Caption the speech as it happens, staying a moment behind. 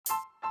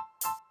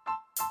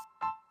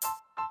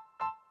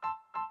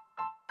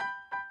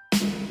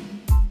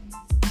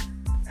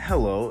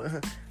Hello,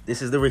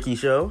 this is The Ricky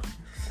Show.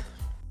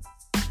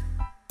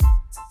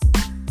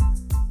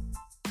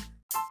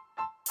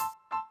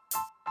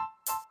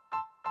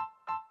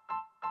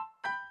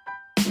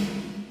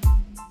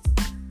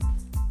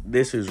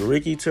 This is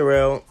Ricky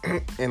Terrell,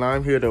 and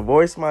I'm here to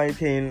voice my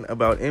opinion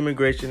about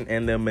immigration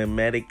and the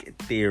mimetic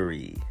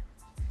theory.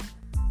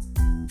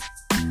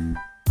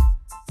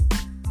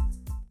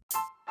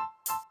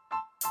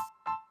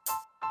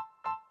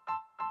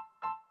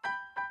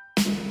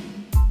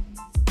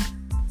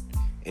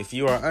 If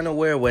you are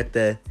unaware what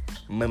the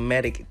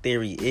mimetic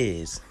theory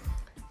is,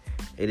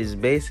 it is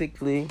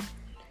basically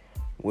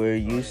where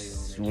you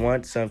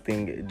want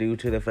something due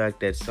to the fact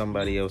that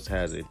somebody else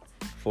has it.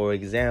 For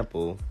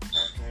example,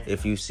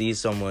 if you see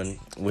someone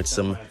with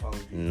some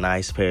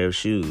nice pair of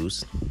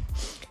shoes,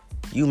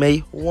 you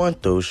may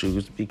want those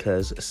shoes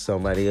because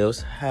somebody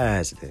else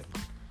has them.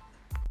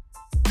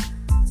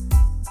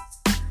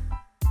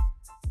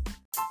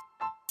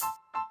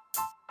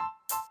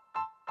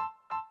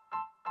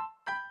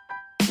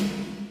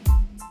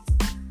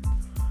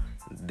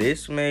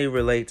 This may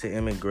relate to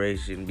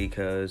immigration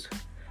because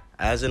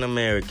as an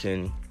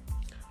American,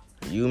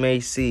 you may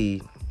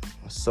see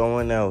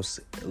someone else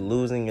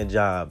losing a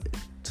job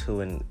to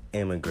an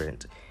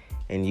immigrant,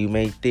 and you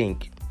may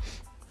think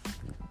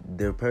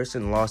the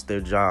person lost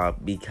their job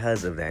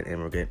because of that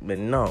immigrant, but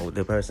no,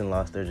 the person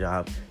lost their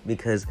job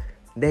because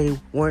they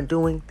weren't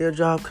doing their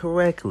job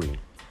correctly.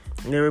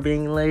 They were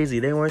being lazy.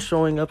 They weren't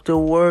showing up to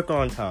work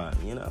on time,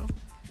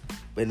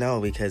 But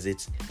no, because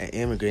it's an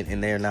immigrant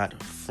and they're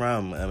not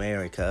from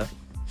America,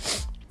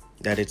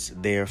 that it's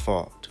their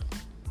fault.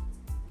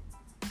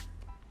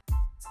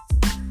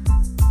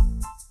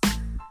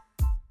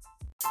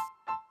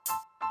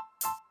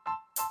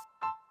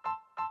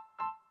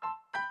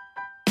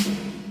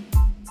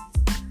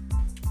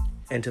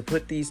 And to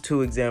put these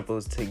two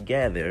examples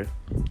together,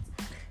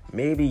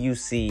 maybe you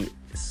see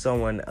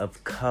someone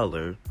of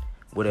color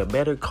with a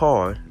better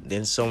car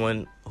than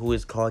someone who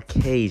is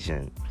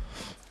Caucasian.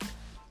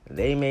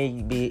 They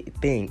may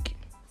think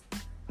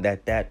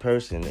that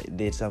person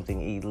did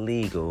something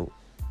illegal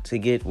to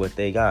get what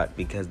they got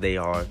because they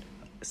are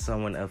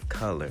someone of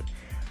color.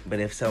 But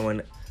if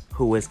someone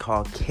who is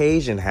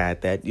Caucasian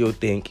had that, you'll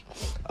think,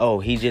 oh,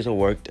 he just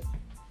worked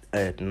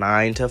a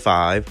 9 to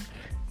 5,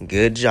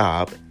 good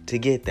job to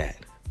get that.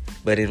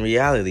 But in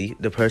reality,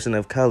 the person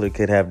of color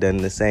could have done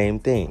the same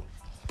thing.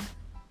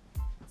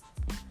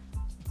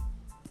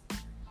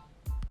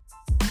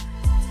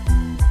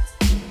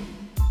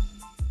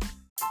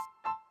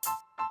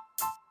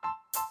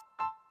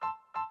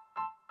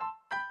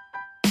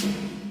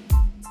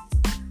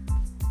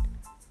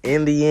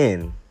 In the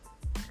end,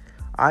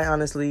 I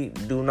honestly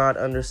do not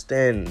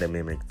understand the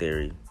mimic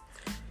theory.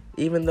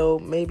 Even though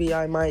maybe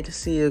I might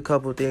see a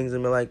couple things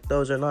and be like,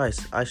 those are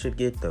nice, I should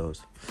get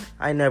those.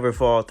 I never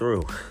fall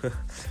through.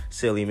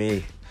 Silly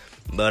me.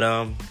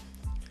 But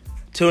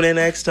tune in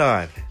next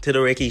time to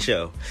The Ricky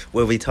Show.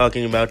 We'll be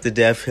talking about the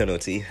death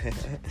penalty.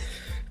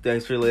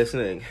 Thanks for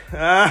listening.